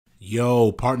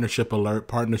Yo, partnership alert,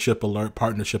 partnership alert,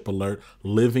 partnership alert.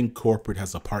 Living Corporate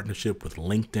has a partnership with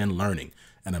LinkedIn Learning,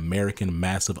 an American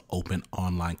massive open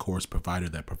online course provider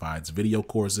that provides video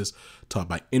courses taught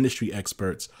by industry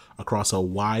experts across a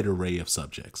wide array of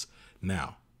subjects.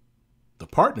 Now, the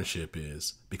partnership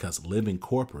is because Living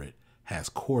Corporate has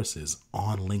courses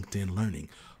on LinkedIn Learning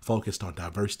focused on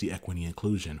diversity, equity,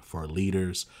 inclusion for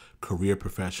leaders, career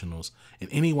professionals, and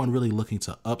anyone really looking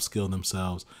to upskill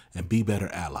themselves and be better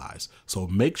allies. So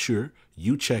make sure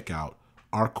you check out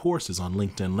our courses on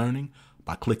LinkedIn Learning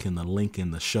by clicking the link in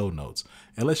the show notes.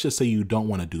 And let's just say you don't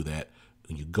want to do that.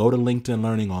 When you go to LinkedIn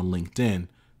Learning on LinkedIn,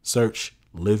 search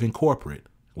Living Corporate.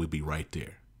 We'll be right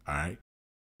there. All right.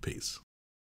 Peace.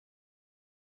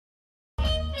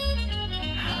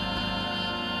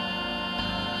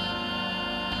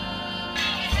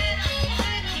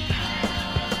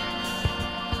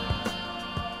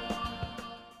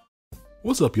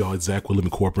 What's up, y'all? It's Zach with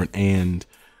Living Corporate, and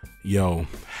yo,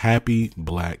 happy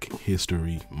Black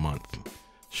History Month.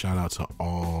 Shout out to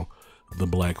all the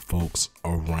Black folks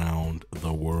around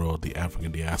the world, the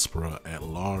African diaspora at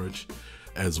large,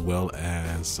 as well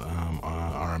as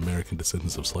our American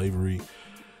descendants of slavery.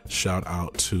 Shout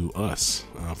out to us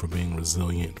for being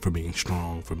resilient, for being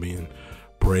strong, for being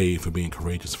brave, for being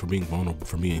courageous, for being vulnerable,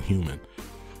 for being human.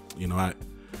 You know, I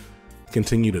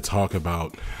continue to talk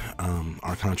about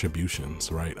our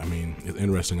contributions, right? I mean, it's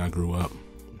interesting. I grew up,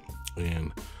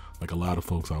 and like a lot of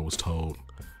folks, I was told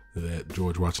that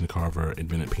George Washington Carver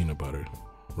invented peanut butter,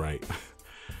 right?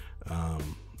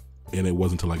 And it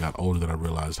wasn't until I got older that I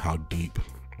realized how deep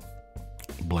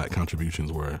Black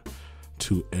contributions were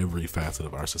to every facet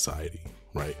of our society,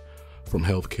 right? From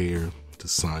healthcare to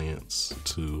science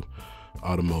to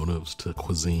automotives to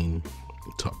cuisine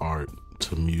to art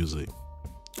to music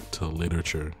to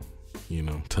literature, you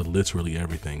know, to literally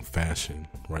everything, fashion,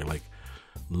 right? Like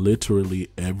literally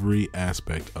every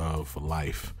aspect of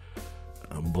life.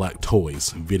 Black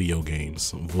toys, video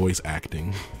games, voice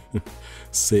acting,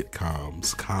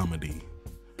 sitcoms, comedy,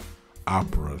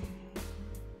 opera,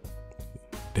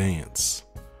 dance.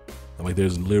 Like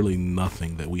there's literally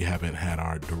nothing that we haven't had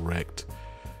our direct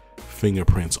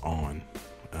fingerprints on.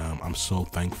 I'm so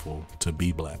thankful to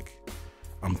be Black.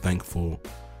 I'm thankful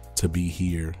to be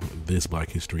here this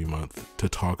Black History Month to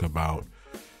talk about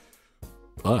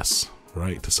us,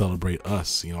 right? To celebrate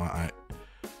us. You know, I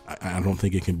don't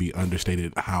think it can be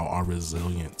understated how our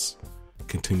resilience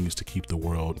continues to keep the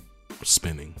world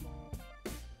spinning.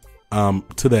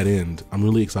 To that end, I'm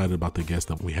really excited about the guest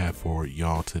that we have for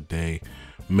y'all today,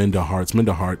 Minda Harts.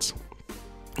 Minda Harts,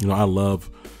 you know, I love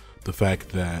the fact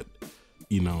that,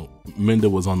 you know, Minda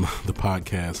was on the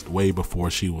podcast way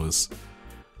before she was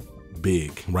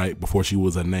big, right? Before she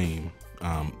was a name.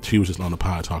 She was just on the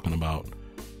pod talking about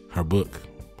her book,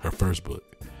 her first book.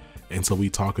 And so we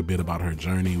talk a bit about her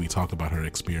journey. We talk about her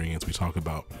experience. We talk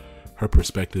about her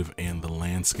perspective and the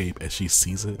landscape as she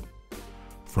sees it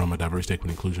from a diversity,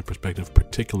 equity, inclusion perspective,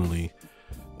 particularly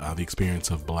the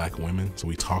experience of Black women. So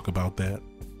we talk about that.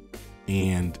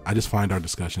 And I just find our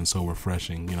discussion so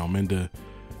refreshing. You know,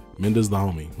 Minda's the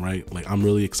homie, right? Like, I'm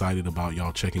really excited about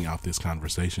y'all checking out this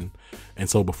conversation. And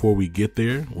so before we get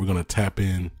there, we're going to tap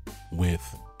in with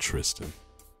Tristan.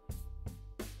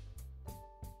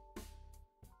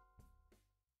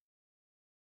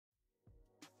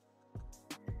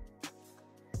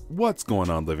 What's going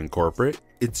on, Living Corporate?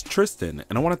 It's Tristan,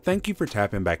 and I want to thank you for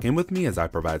tapping back in with me as I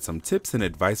provide some tips and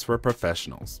advice for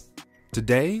professionals.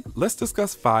 Today, let's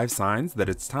discuss 5 signs that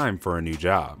it's time for a new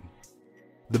job.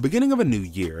 The beginning of a new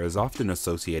year is often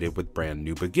associated with brand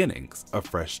new beginnings, a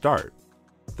fresh start.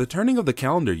 The turning of the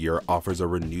calendar year offers a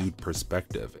renewed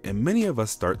perspective, and many of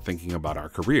us start thinking about our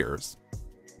careers.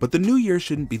 But the new year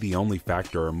shouldn't be the only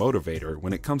factor or motivator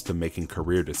when it comes to making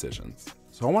career decisions.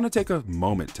 So I want to take a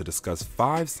moment to discuss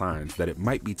 5 signs that it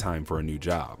might be time for a new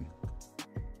job.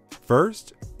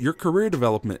 First, your career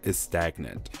development is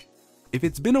stagnant. If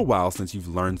it's been a while since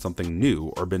you've learned something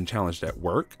new or been challenged at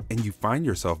work and you find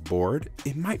yourself bored,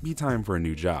 it might be time for a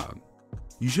new job.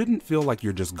 You shouldn't feel like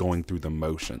you're just going through the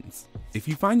motions. If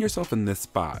you find yourself in this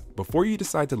spot, before you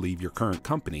decide to leave your current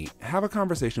company, have a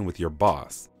conversation with your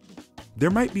boss. There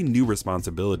might be new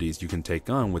responsibilities you can take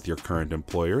on with your current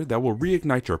employer that will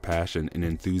reignite your passion and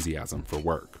enthusiasm for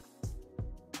work.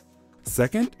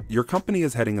 Second, your company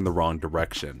is heading in the wrong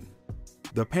direction.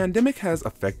 The pandemic has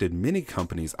affected many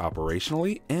companies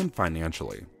operationally and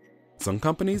financially. Some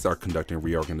companies are conducting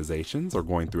reorganizations or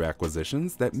going through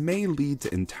acquisitions that may lead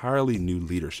to entirely new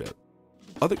leadership.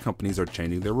 Other companies are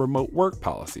changing their remote work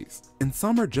policies, and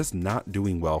some are just not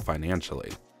doing well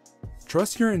financially.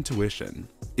 Trust your intuition.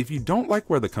 If you don't like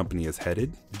where the company is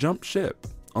headed, jump ship.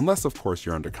 unless, of course,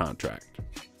 you're under contract.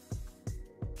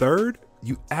 Third,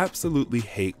 you absolutely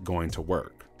hate going to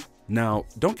work. Now,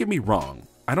 don't get me wrong,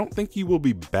 I don't think you will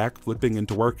be backflipping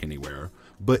into work anywhere,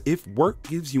 but if work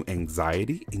gives you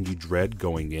anxiety and you dread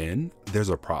going in, there's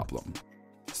a problem.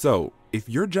 So, if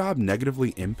your job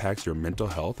negatively impacts your mental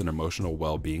health and emotional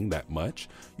well-being that much,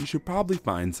 you should probably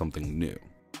find something new.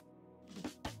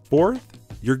 Fourth,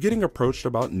 you're getting approached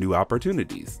about new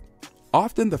opportunities.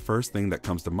 Often the first thing that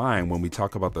comes to mind when we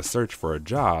talk about the search for a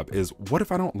job is, what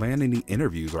if I don't land any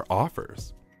interviews or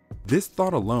offers? This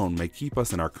thought alone may keep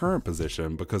us in our current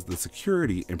position because the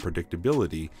security and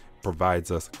predictability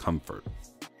provides us comfort.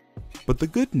 But the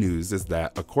good news is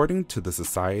that, according to the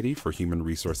Society for Human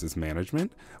Resources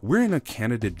Management, we're in a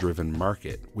candidate-driven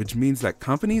market, which means that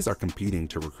companies are competing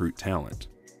to recruit talent.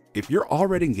 If you're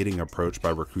already getting approached by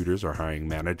recruiters or hiring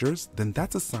managers, then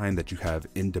that's a sign that you have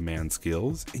in-demand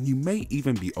skills and you may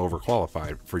even be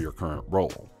overqualified for your current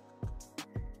role.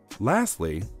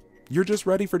 Lastly, you're just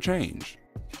ready for change.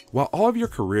 While all of your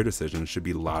career decisions should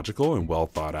be logical and well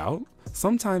thought out,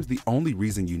 sometimes the only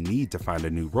reason you need to find a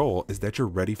new role is that you're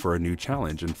ready for a new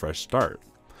challenge and fresh start.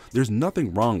 There's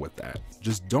nothing wrong with that,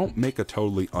 just don't make a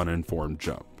totally uninformed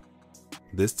jump.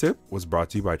 This tip was brought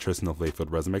to you by Tristan of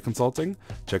Layfield Resume Consulting.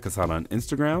 Check us out on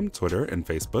Instagram, Twitter, and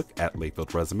Facebook at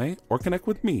Layfield Resume, or connect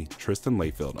with me, Tristan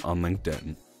Layfield, on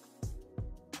LinkedIn.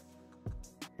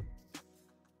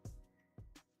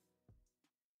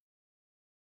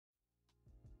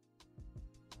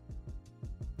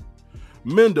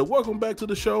 Minda, welcome back to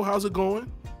the show. How's it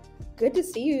going? Good to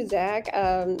see you, Zach.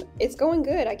 It's going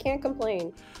good. I can't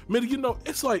complain. Minda,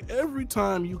 it's like every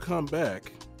time you come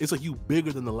back, it's like you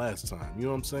bigger than the last time. You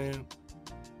know what I'm saying?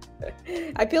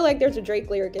 I feel like there's a Drake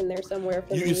lyric in there somewhere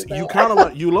for me. You kind of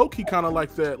like, you low key kind of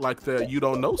like that You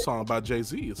Don't Know song by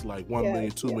Jay-Z. It's like 1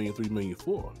 million, 2 million, 3 million,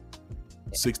 4.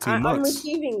 16 months.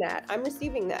 I'm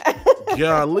receiving that.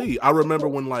 Golly. I remember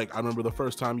the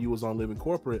first time you was on Living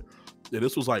Corporate. Yeah,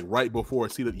 this was like right before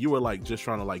you were like just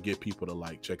trying to like get people to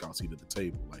like check out Seat at the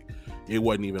Table. Like it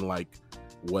wasn't even like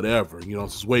whatever,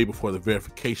 this is way before the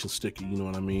verification sticker, you know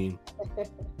what I mean?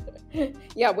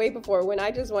 Yeah, way before, when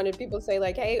I just wanted people to say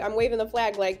like, hey, I'm waving the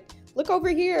flag, like, look over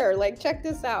here, like, check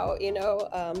this out,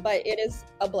 but it is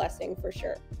a blessing for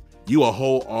sure. You a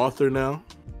whole author now?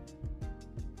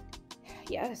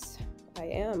 Yes, I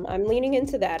am. I'm leaning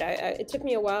into that. It took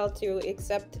me a while to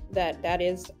accept that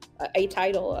is a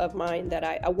title of mine,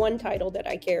 a one title that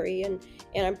I carry, and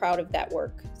I'm proud of that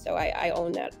work. So I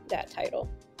own that title.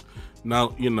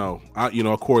 Now,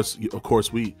 of course,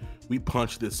 we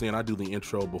punch this in. I do the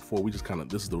intro before we just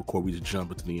this is the record. We just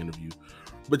jump into the interview.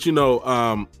 But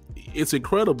it's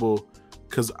incredible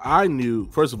because I knew,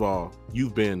 first of all,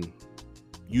 you've been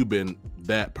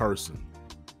that person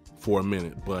for a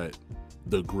minute, but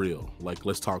the grill, like,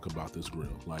 let's talk about this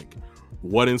grill. Like,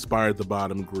 what inspired the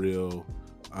bottom grill,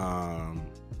 and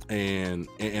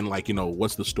like,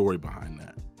 what's the story behind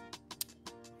that?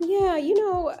 Yeah,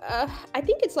 I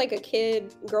think it's like a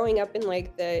kid growing up in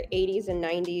like the 80s and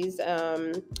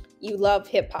 90s. You love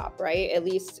hip hop, right? At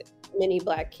least many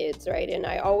Black kids, right? And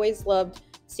I always loved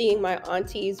seeing my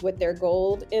aunties with their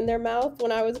gold in their mouth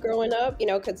when I was growing up,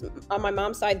 because on my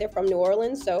mom's side, they're from New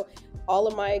Orleans. So all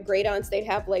of my great aunts, they'd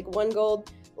have like one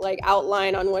gold like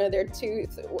outline on one of their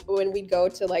teeth when we'd go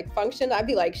to like function. I'd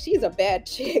be like, she's a bad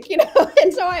chick,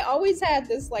 And so I always had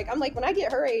this, like, I'm like, when I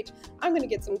get her age, I'm going to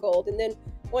get some gold. And then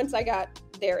once I got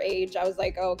their age, I was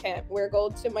like, oh, can't wear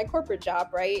gold to my corporate job,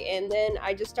 right? And then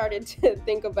I just started to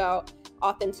think about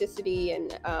authenticity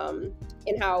and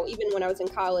how even when I was in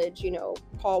college,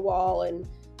 Paul Wall and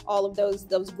all of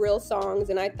those grill songs,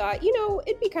 and I thought,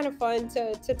 it'd be kind of fun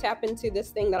to tap into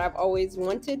this thing that I've always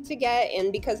wanted to get,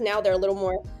 and because now they're a little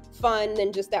more fun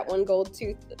than just that one gold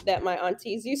tooth that my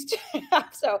aunties used to have.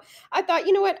 So I thought,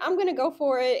 you know what, I'm gonna go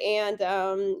for it, and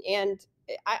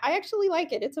I actually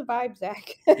like it. It's a vibe,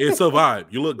 Zach. It's a vibe.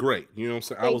 You look great. You know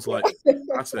what I'm saying? Thank you.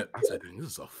 I said, dang,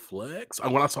 this is a flex.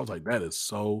 When I saw, I was like, that is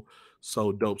so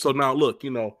dope. So now look,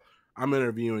 I'm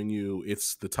interviewing you.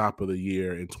 It's the top of the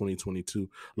year in 2022.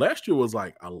 Last year was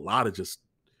like a lot of just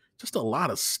a lot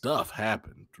of stuff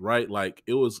happened, right? Like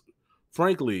it was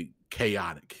frankly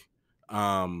chaotic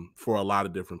for a lot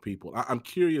of different people. I'm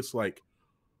curious, like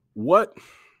what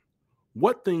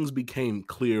things became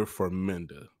clear for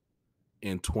Minda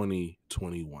in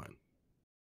 2021?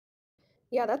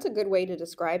 Yeah, that's a good way to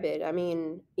describe it. I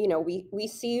mean, we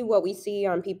see what we see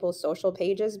on people's social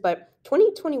pages, but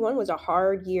 2021 was a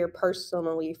hard year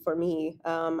personally for me.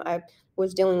 I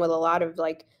was dealing with a lot of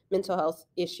like mental health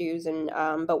issues,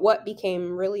 but what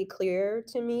became really clear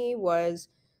to me was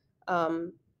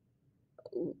um,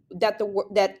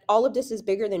 that all of this is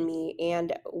bigger than me,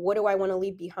 and what do I want to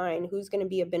leave behind? Who's going to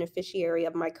be a beneficiary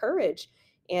of my courage?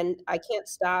 And I can't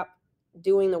stop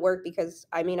doing the work because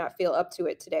I may not feel up to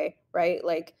it today, right?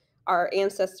 Like our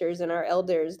ancestors and our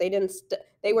elders,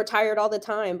 they were tired all the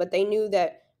time, but they knew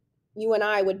that you and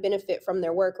I would benefit from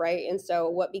their work, right? And so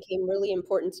what became really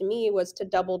important to me was to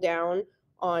double down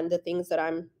on the things that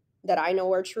I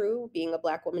know are true, being a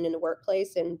Black woman in the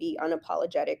workplace, and be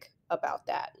unapologetic about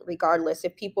that, regardless.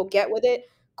 If people get with it,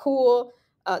 cool.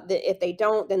 If they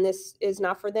don't, then this is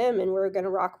not for them, and we're going to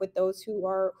rock with those who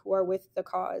are with the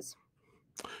cause.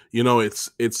 You know,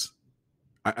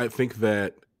 I think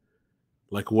that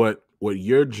like what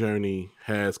your journey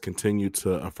has continued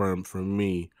to affirm for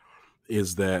me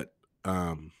is that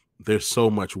there's so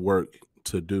much work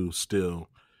to do still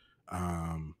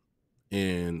um,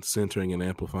 in centering and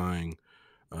amplifying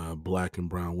Black and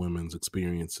Brown women's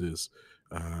experiences,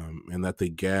 and that the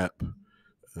gap,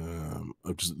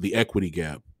 of just the equity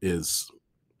gap, is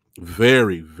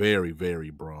very, very, very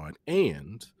broad,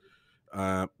 and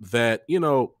that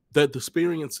that the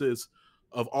experiences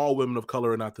of all women of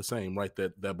color are not the same, right?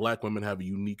 That Black women have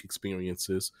unique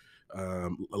experiences.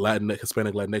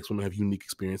 Hispanic, Latinx women have unique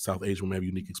experience. South Asian women have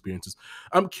unique experiences.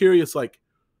 I'm curious, like,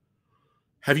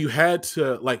 have you had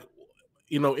to, like,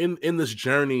 in this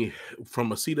journey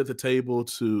from a seat at the table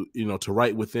to, to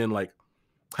right within, like,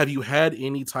 have you had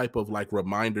any type of like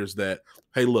reminders that,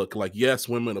 hey, look, like, yes,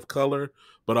 women of color,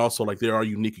 but also like there are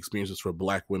unique experiences for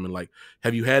Black women? Like,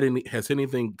 has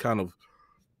anything kind of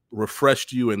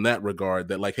refreshed you in that regard,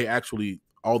 that like, hey, actually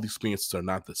all the experiences are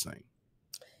not the same?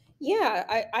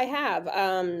 Yeah, I have.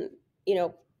 You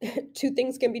know, two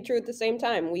things can be true at the same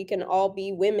time. We can all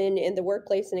be women in the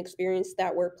workplace and experience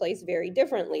that workplace very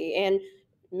differently. And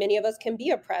many of us can be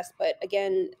oppressed, but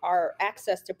again, our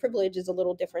access to privilege is a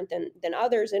little different than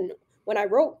others. And when I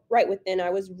wrote Right Within, I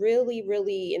was really,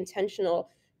 really intentional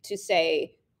to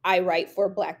say I write for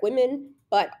Black women,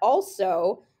 but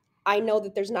also I know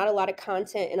that there's not a lot of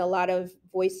content and a lot of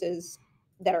voices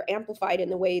that are amplified in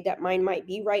the way that mine might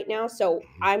be right now. So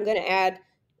I'm going to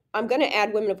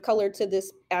add women of color to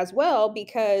this as well,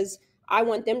 because I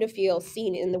want them to feel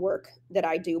seen in the work that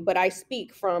I do. But I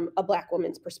speak from a Black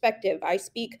woman's perspective. I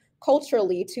speak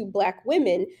culturally to Black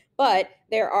women, but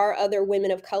there are other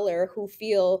women of color who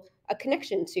feel a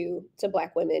connection to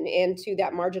Black women and to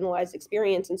that marginalized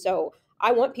experience. And so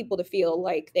I want people to feel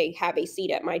like they have a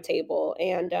seat at my table.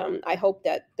 And I hope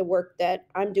that the work that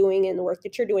I'm doing and the work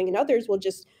that you're doing and others will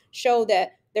just show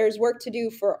that there's work to do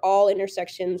for all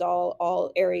intersections,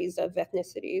 all areas of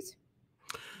ethnicities.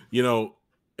 You know,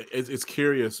 it's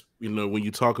curious, when you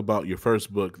talk about your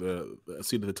first book, the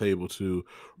Seat at the Table, to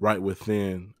Right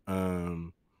Within,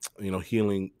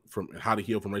 healing from how to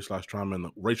heal from racial trauma in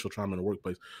the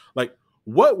workplace. Like,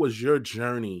 what was your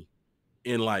journey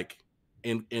in, like,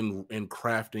 in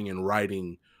crafting and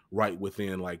writing Right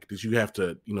Within? Like, did you have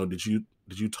to, did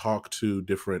you talk to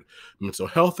different mental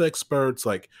health experts?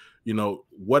 Like,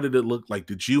 what did it look like?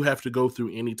 Did you have to go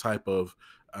through any type of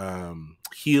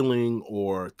healing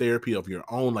or therapy of your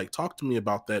own? Like, talk to me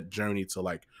about that journey to,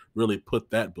 like, really put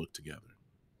that book together.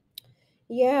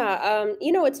 Yeah,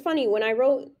 it's funny when I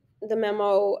wrote the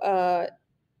memo.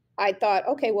 I thought,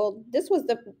 okay, well, this was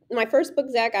my first book,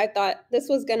 Zach. I thought this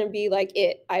was going to be like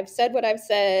it. I've said what I've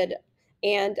said.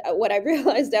 And what I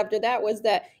realized after that was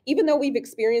that even though we've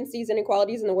experienced these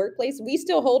inequalities in the workplace, we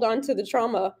still hold on to the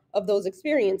trauma of those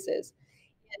experiences.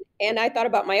 And I thought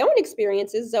about my own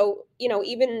experiences. So,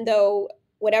 even though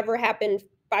whatever happened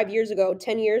 5 years ago,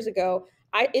 10 years ago,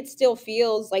 it still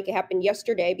feels like it happened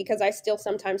yesterday, because I still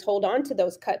sometimes hold on to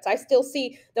those cuts. I still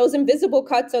see those invisible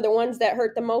cuts are the ones that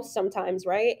hurt the most sometimes,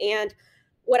 right? And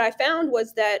what I found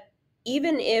was that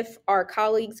even if our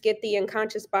colleagues get the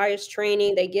unconscious bias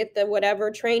training, they get the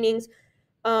whatever trainings,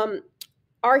 um,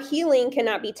 our healing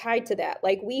cannot be tied to that.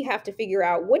 Like, we have to figure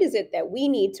out what is it that we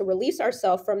need to release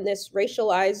ourselves from this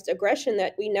racialized aggression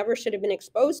that we never should have been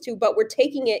exposed to, but we're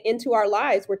taking it into our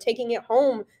lives. We're taking it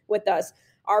home with us.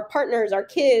 Our partners, our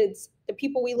kids, the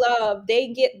people we love, they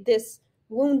get this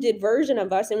wounded version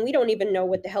of us, and we don't even know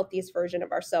what the healthiest version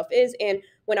of ourselves is. And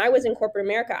when I was in corporate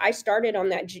America, I started on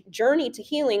that journey to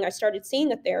healing. I started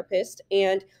seeing a therapist,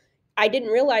 and I didn't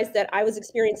realize that I was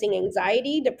experiencing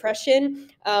anxiety, depression,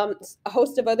 a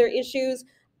host of other issues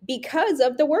because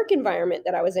of the work environment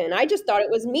that I was in. I just thought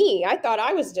it was me. I thought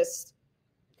I was just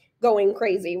going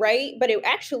crazy, right? But it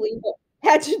actually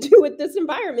had to do with this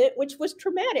environment, which was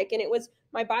traumatic, and it was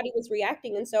my body was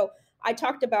reacting. And so I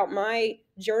talked about my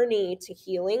journey to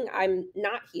healing. I'm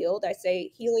not healed. I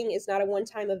say healing is not a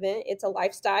one-time event. It's a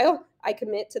lifestyle. I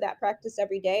commit to that practice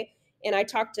every day. And I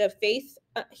talk to faith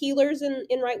healers in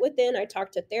Right Within. I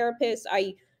talk to therapists.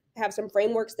 I have some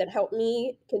frameworks that help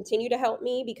me continue to help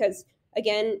me because,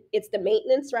 again, it's the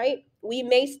maintenance, right? We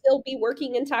may still be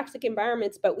working in toxic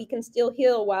environments, but we can still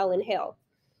heal while in hell.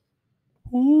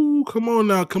 Ooh, come on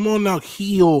now,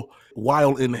 heal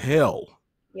while in hell.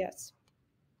 Yes.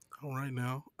 All right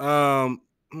now.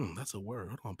 That's a word.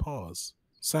 Hold on, pause.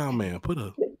 Sound man, put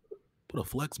a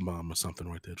flex bomb or something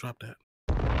right there. Drop that.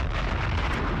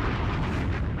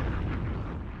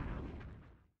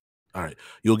 All right,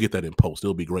 you'll get that in post.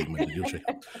 It'll be great, man. You'll check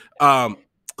it.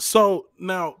 So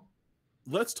now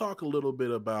let's talk a little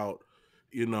bit about,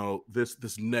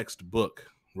 this next book,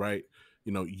 right?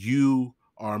 You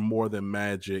are more than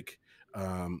magic.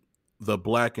 The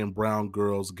Black and Brown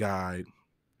Girls Guide.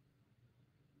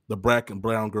 The Black and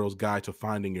Brown Girls Guide to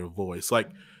Finding Your Voice. Like,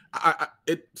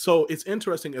 so it's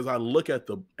interesting as I look at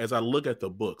the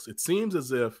books. It seems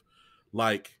as if,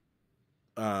 like,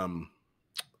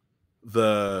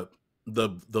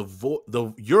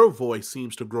 your voice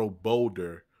seems to grow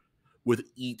bolder with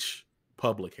each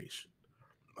publication.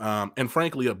 And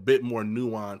frankly, a bit more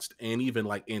nuanced and even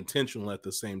like intentional at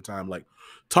the same time. Like,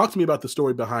 talk to me about the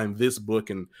story behind this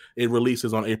book, and it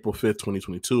releases on April 5th,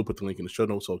 2022. Put the link in the show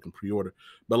notes so you can pre-order.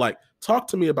 But like, talk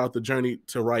to me about the journey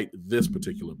to write this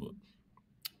particular book.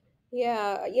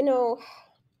 Yeah,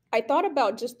 I thought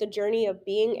about just the journey of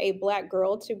being a Black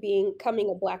girl to becoming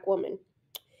a Black woman.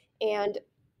 And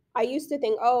I used to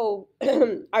think, oh,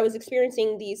 I was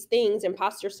experiencing these things,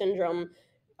 imposter syndrome,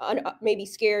 maybe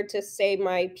scared to say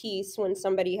my piece when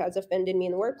somebody has offended me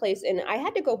in the workplace. And I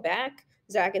had to go back,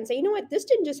 Zach, and say, you know what? This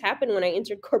didn't just happen when I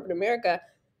entered corporate America.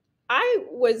 I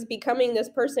was becoming this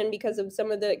person because of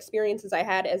some of the experiences I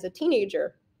had as a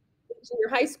teenager, junior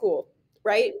high school,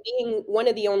 right? Being one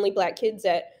of the only Black kids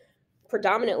at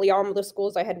predominantly all the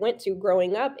schools I had went to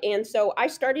growing up. And so I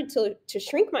started to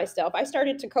shrink myself. I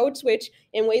started to code switch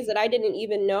in ways that I didn't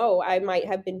even know I might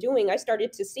have been doing. I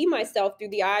started to see myself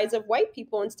through the eyes of white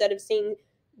people instead of seeing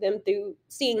them through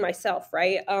seeing myself,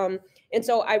 right? And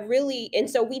so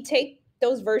we take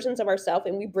those versions of ourselves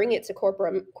and we bring it to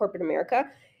corporate America.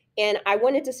 And I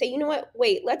wanted to say, you know what?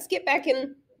 Wait, let's get back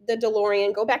in the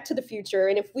DeLorean, go back to the future.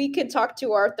 And if we could talk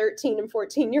to our 13 and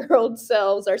 14-year-old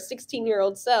selves, our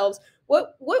 16-year-old selves,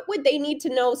 what would they need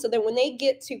to know so that when they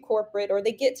get to corporate or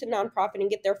they get to nonprofit and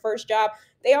get their first job,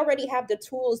 they already have the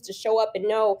tools to show up and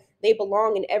know they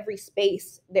belong in every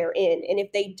space they're in. And if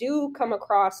they do come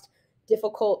across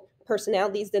difficult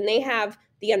personalities, then they have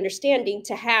the understanding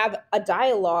to have a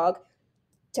dialogue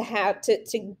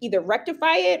to either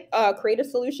rectify it, create a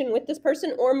solution with this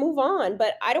person, or move on.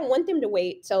 But I don't want them to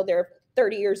wait till they're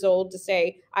 30 years old to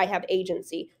say, I have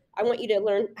agency. I want you to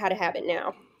learn how to have it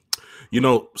now.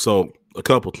 So a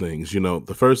couple things.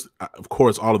 The first, of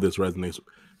course, all of this resonates.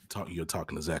 You're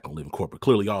talking to Zach on Living Corporate.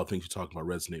 Clearly, all the things you're talking about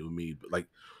resonate with me. But like,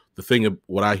 the thing of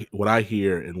what I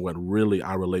hear and what really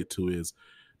I relate to is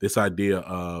this idea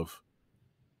of,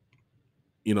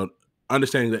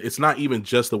 understanding that it's not even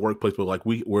just the workplace, but like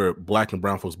we're Black and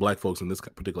brown folks, Black folks in this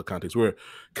particular context, we're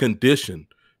conditioned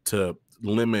to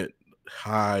limit,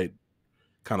 hide,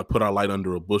 kind of put our light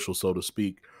under a bushel, so to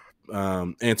speak,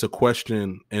 and to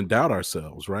question and doubt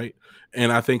ourselves, right?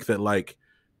 And I think that, like,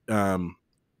 man,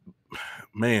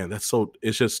 it's so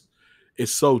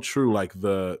true. Like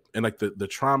the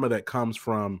trauma that comes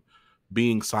from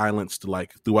being silenced,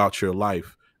 like, throughout your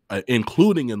life,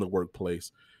 including in the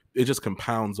workplace, it just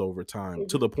compounds over time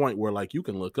to the point where, like, you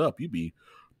can look up, you be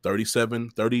 37,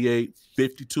 38,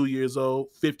 52 years old,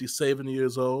 57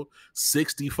 years old,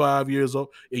 65 years old,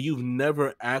 and you've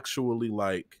never actually,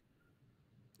 like,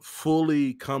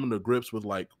 fully come to grips with,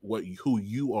 like, who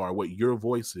you are, what your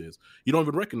voice is. You don't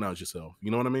even recognize yourself. You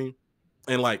know what I mean?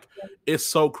 And, like, it's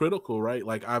so critical, right?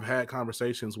 Like, I've had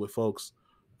conversations with folks,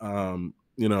 and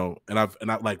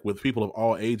I like with people of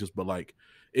all ages, but, like,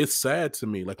 it's sad to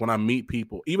me, like, when I meet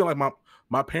people, even like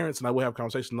my parents and I will have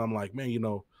conversations, and I'm like, man, you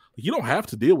don't have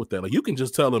to deal with that. Like, you can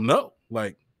just tell them no,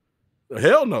 like,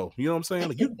 hell no. You know what I'm saying?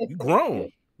 Like, you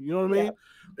grown. You know what I mean? Yeah.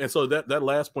 And so that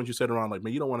last point you said around, like,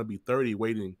 man, you don't want to be 30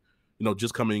 waiting,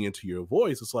 just coming into your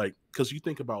voice. It's like, because you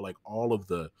think about, like, all of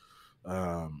the,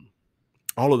 and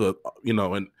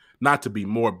not to be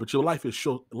more, but your life is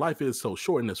so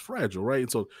short and it's fragile, right?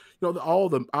 And so, all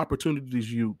the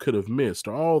opportunities you could have missed,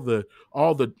 or all the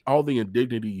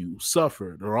indignity you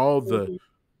suffered, or all the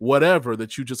whatever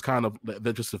that you just kind of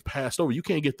that just have passed over, you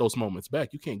can't get those moments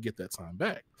back. You can't get that time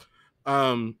back.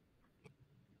 And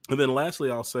then lastly,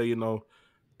 I'll say,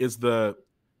 is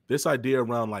this idea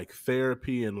around, like,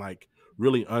 therapy and, like,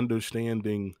 really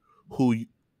understanding who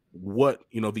what,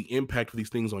 the impact of these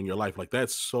things on your life. Like,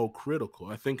 that's so critical.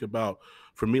 I think about,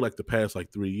 for me, like the past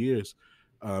like 3 years,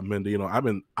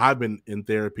 Minda, I've been in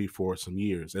therapy for some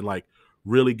years, and like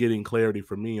really getting clarity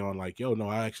for me on like, yo, no,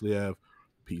 I actually have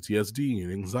PTSD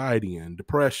and anxiety and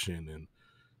depression, and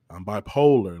I'm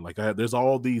bipolar. Like, there's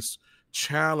all these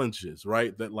challenges,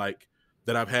 right?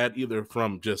 That I've had either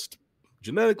from just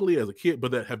genetically as a kid,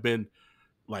 but that have been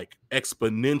like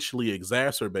exponentially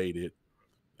exacerbated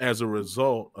as a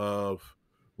result of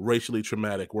racially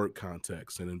traumatic work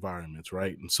contexts and environments,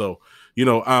 right? And so,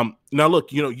 now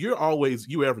look,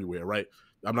 you everywhere, right?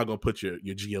 I'm not gonna put your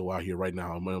geo out here right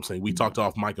now. You know what I'm saying? We talked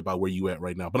off mic about where you at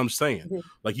right now, but I'm saying,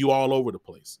 like, you all over the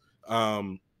place.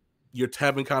 You're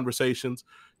having conversations,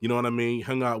 you know what I mean?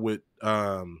 Hung out with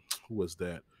who was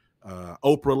that?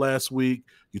 Oprah last week.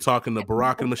 You're talking to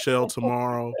Barack and Michelle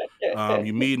tomorrow.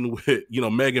 You're meeting with,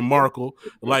 Meghan Markle.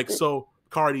 Like, so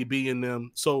Cardi B and them.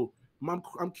 So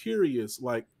I'm curious,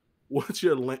 like, what's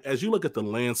as you look at the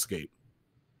landscape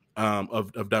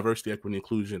of diversity, equity,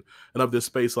 inclusion, and of this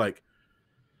space, like,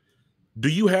 do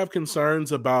you have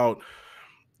concerns about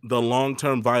the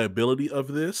long-term viability of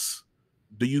this?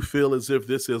 Do you feel as if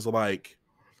this is like,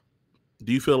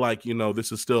 do you feel like,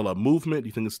 this is still a movement? Do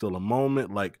you think it's still a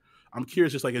moment? Like, I'm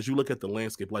curious, just like, as you look at the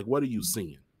landscape, like, what are you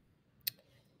seeing?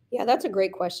 Yeah, that's a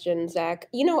great question, Zach.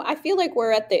 I feel like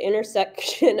we're at the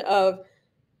intersection of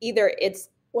either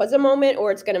was a moment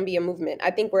or it's going to be a movement.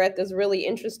 I think we're at this really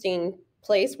interesting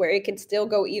place where it could still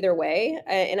go either way.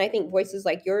 And I think voices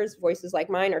like yours, voices like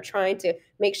mine are trying to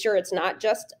make sure it's not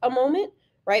just a moment,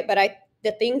 right? But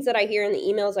the things that I hear in the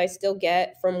emails I still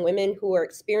get from women who are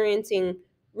experiencing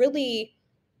really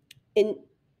in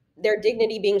their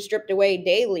dignity being stripped away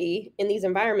daily in these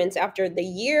environments after the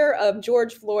year of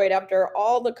George Floyd, after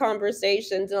all the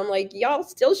conversations. And I'm like, y'all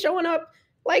still showing up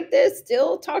like this,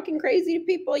 still talking crazy to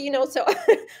people, So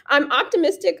I'm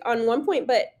optimistic on one point,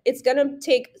 but it's going to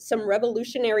take some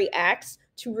revolutionary acts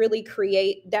to really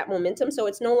create that momentum. So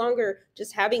it's no longer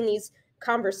just having these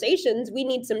conversations. We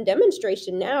need some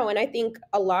demonstration now. And I think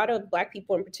a lot of Black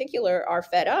people in particular are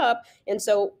fed up. And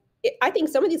so I think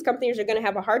some of these companies are going to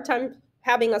have a hard time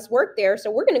having us work there.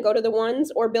 So we're going to go to the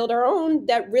ones or build our own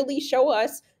that really show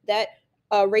us that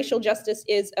racial justice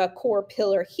is a core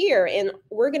pillar here. And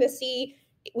we're going to see,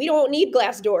 we don't need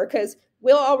Glassdoor because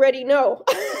we'll already know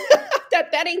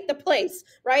that ain't the place,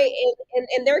 right?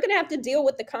 And they're going to have to deal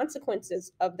with the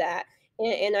consequences of that.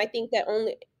 And I think that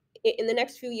only in the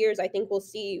next few years, I think we'll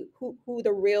see who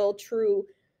the real, true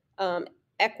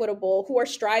equitable, who are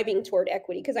striving toward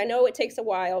equity, because I know it takes a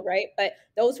while, right? But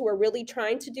those who are really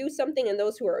trying to do something and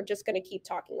those who are just going to keep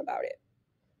talking about it.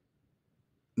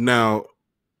 Now,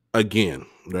 again,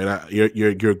 right,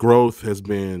 your growth has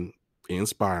been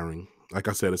inspiring. Like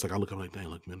I said, it's like I look up like, dang,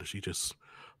 look, Minda, she just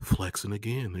flexing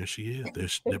again. There she is.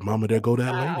 There's that mama. There go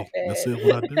that lady. That's it.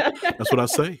 What I do. That's what I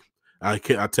say. I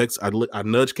text. I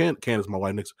nudge Candace, my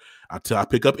wife next. I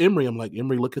pick up Emery. I'm like,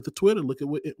 Emery, look at the Twitter. Look at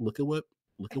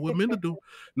what Minda do.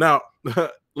 Now,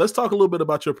 let's talk a little bit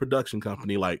about your production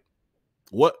company. Like,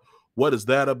 what is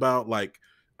that about? Like,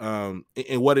 and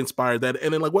what inspired that?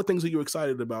 And then, like, what things are you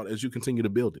excited about as you continue to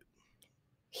build it?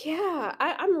 Yeah,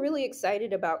 I'm really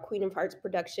excited about Queen of Hearts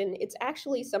production. It's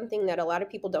actually something that a lot of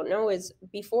people don't know is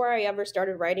before I ever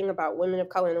started writing about women of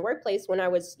color in the workplace, when I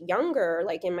was younger,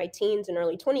 like in my teens and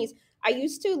early 20s, I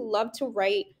used to love to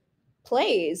write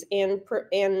plays and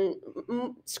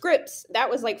scripts. That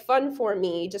was like fun for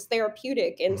me, just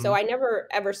therapeutic. And so I never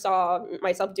ever saw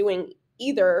myself doing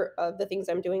either of the things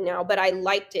I'm doing now, but I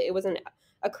liked it. It was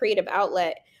a creative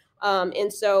outlet.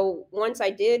 And so once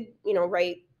I did,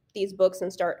 write these books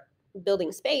and start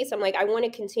building space, I'm like, I want to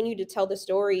continue to tell the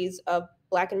stories of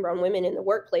Black and brown women in the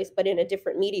workplace, but in a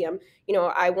different medium.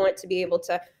 I want to be able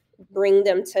to bring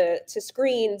them to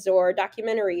screens or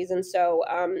documentaries. And so,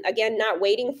 again, not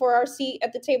waiting for our seat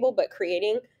at the table, but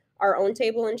creating our own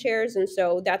table and chairs. And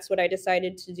so that's what I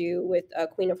decided to do with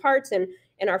Queen of Hearts. And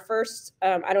our first,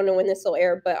 I don't know when this will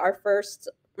air, but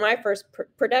my first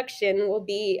production will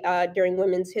be during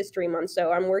Women's History Month.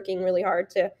 So I'm working really hard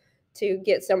to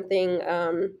get something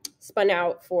spun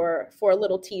out for a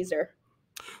little teaser.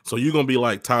 So you're gonna be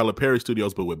like Tyler Perry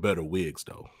Studios, but with better wigs,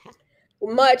 though.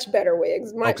 Much better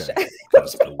wigs. Much. Okay. I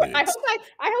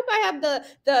hope I have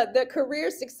the career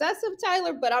success of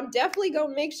Tyler, but I'm definitely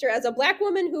gonna make sure, as a Black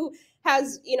woman who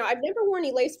has, I've never worn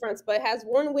any lace fronts, but has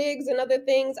worn wigs and other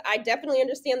things, I definitely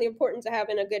understand the importance of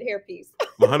having a good hairpiece.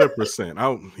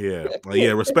 100%.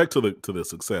 Yeah. Respect to the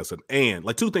success, and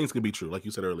like two things can be true, like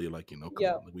you said earlier, like come on,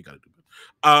 like, we got to do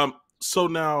it. So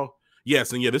now,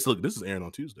 yes, and yeah, this is airing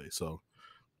on Tuesday, so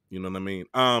you know what I mean.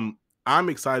 I'm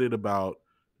excited about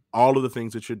all of the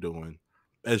things that you're doing.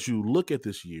 As you look at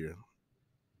this year,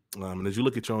 and as you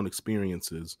look at your own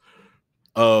experiences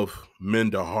of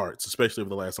Minda Harts, especially over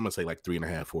the last, I'm going to say like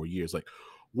 3.5, 4 years, like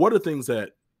what are things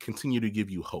that continue to give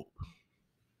you hope?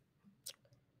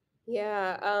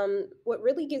 Yeah, what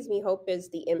really gives me hope is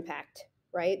the impact,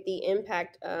 right? The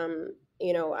impact,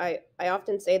 I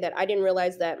often say that I didn't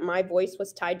realize that my voice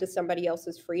was tied to somebody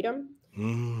else's freedom.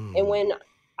 And Mm. when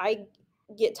I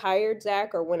get tired,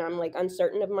 Zach, or when I'm like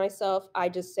uncertain of myself, I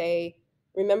just say,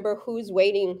 remember who's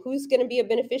waiting, who's going to be a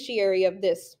beneficiary of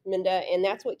this, Minda. And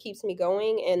that's what keeps me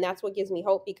going. And that's what gives me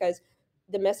hope, because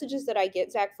the messages that I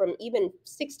get, Zach, from even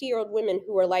 60-year-old women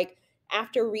who are like,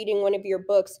 after reading one of your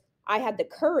books, I had the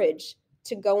courage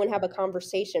to go and have a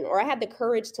conversation, or I had the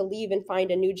courage to leave and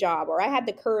find a new job, or I had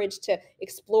the courage to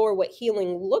explore what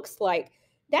healing looks like.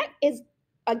 That is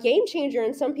a game changer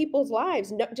in some people's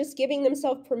lives. Just giving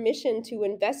themselves permission to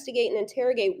investigate and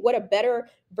interrogate what a better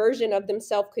version of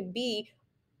themselves could be,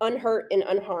 unhurt and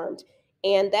unharmed.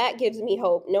 And that gives me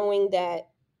hope, knowing that,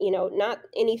 not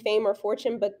any fame or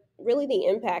fortune, but really the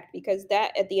impact, because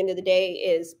that at the end of the day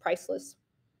is priceless.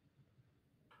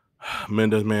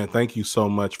 Minda, man, thank you so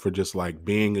much for just like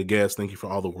being a guest. Thank you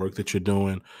for all the work that you're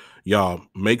doing. Y'all,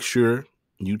 make sure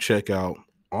you check out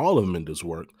all of Minda's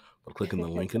work by clicking the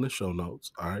link in the show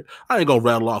notes. All right. I ain't gonna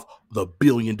rattle off the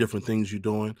billion different things you're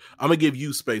doing. I'm gonna give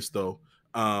you space though.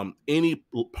 Any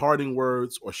parting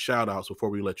words or shout outs before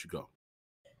we let you go?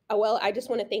 Well, I just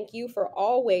want to thank you for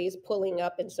always pulling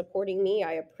up and supporting me.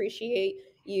 I appreciate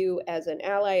you as an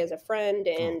ally, as a friend,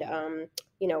 and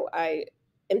I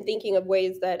am thinking of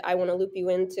ways that I want to loop you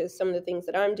into some of the things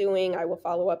that I'm doing. I will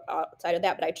follow up outside of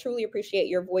that, but I truly appreciate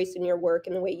your voice and your work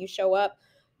and the way you show up.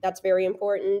 That's very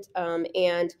important.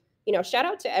 And shout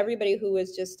out to everybody who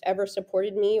has just ever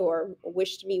supported me or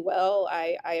wished me well.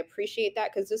 I appreciate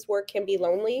that, because this work can be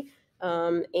lonely,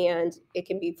 and it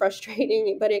can be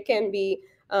frustrating, but it can be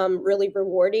really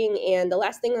rewarding. And the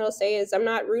last thing I'll say is, I'm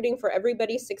not rooting for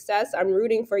everybody's success. I'm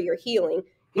rooting for your healing,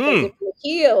 because if you're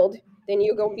healed, then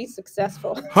you're going to be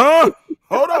successful. Huh?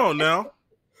 Hold on now.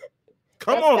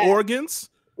 Come That's on, that. organs.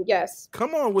 Yes.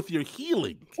 Come on with your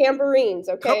healing. Tambourines,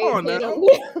 okay? Come on now.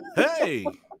 Hey,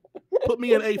 put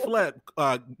me in A flat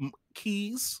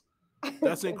keys.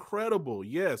 That's incredible.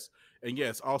 Yes. And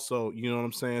yes, also, you know what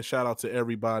I'm saying? Shout out to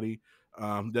everybody.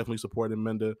 Definitely supporting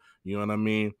Minda. You know what I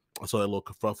mean? I saw that little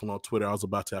kerfuffle on Twitter. I was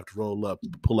about to have to roll up,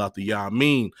 pull out the I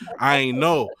mean. I ain't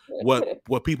know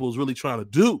what people was really trying to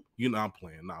do. You know, I'm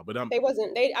playing now, but I don't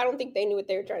think they knew what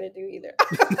they were trying to do either.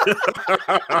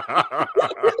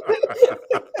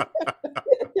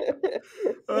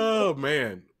 Oh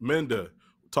man, Minda,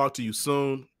 talk to you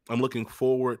soon. I'm looking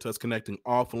forward to us connecting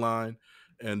offline,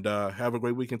 and have a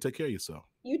great week and take care of yourself.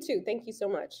 You too. Thank you so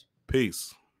much.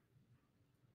 Peace.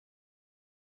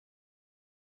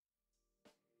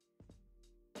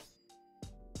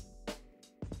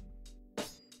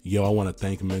 Yo, I want to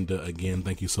thank Minda again.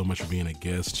 Thank you so much for being a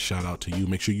guest. Shout out to you.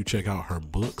 Make sure you check out her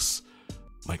books,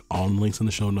 like all the links in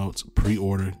the show notes.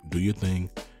 Pre-order, do your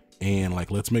thing, and like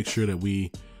let's make sure that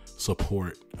we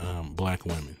support Black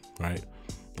women, right?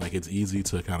 Like it's easy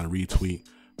to kind of retweet,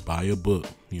 buy a book,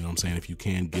 you know what I'm saying? If you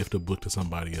can, gift a book to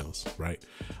somebody else, right?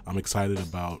 I'm excited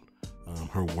about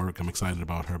her work. I'm excited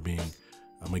about her being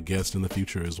a guest in the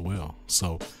future as well.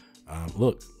 So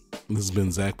look, this has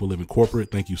been Zach with Living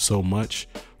Corporate. Thank you so much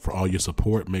for all your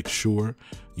support. Make sure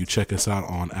you check us out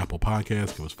on Apple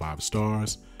Podcasts. Give us 5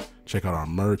 stars. Check out our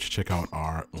merch. Check out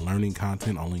our learning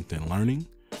content on LinkedIn Learning.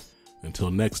 Until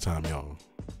next time, y'all.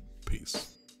 Peace.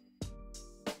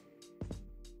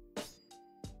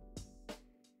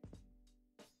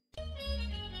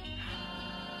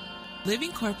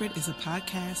 Living Corporate is a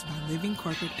podcast by Living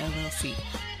Corporate LLC.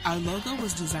 Our logo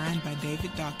was designed by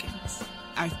David Dawkins.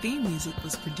 Our theme music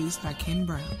was produced by Ken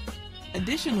Brown.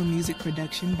 Additional music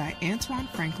production by Antoine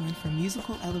Franklin for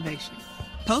Musical Elevation.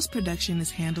 Post-production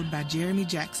is handled by Jeremy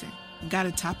Jackson. Got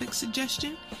a topic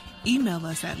suggestion? Email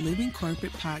us at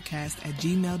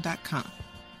livingcorporatepodcast@gmail.com.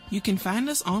 You can find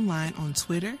us online on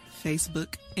Twitter,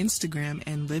 Facebook, Instagram,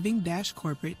 and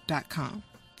living-corporate.com.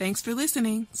 Thanks for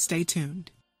listening. Stay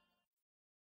tuned.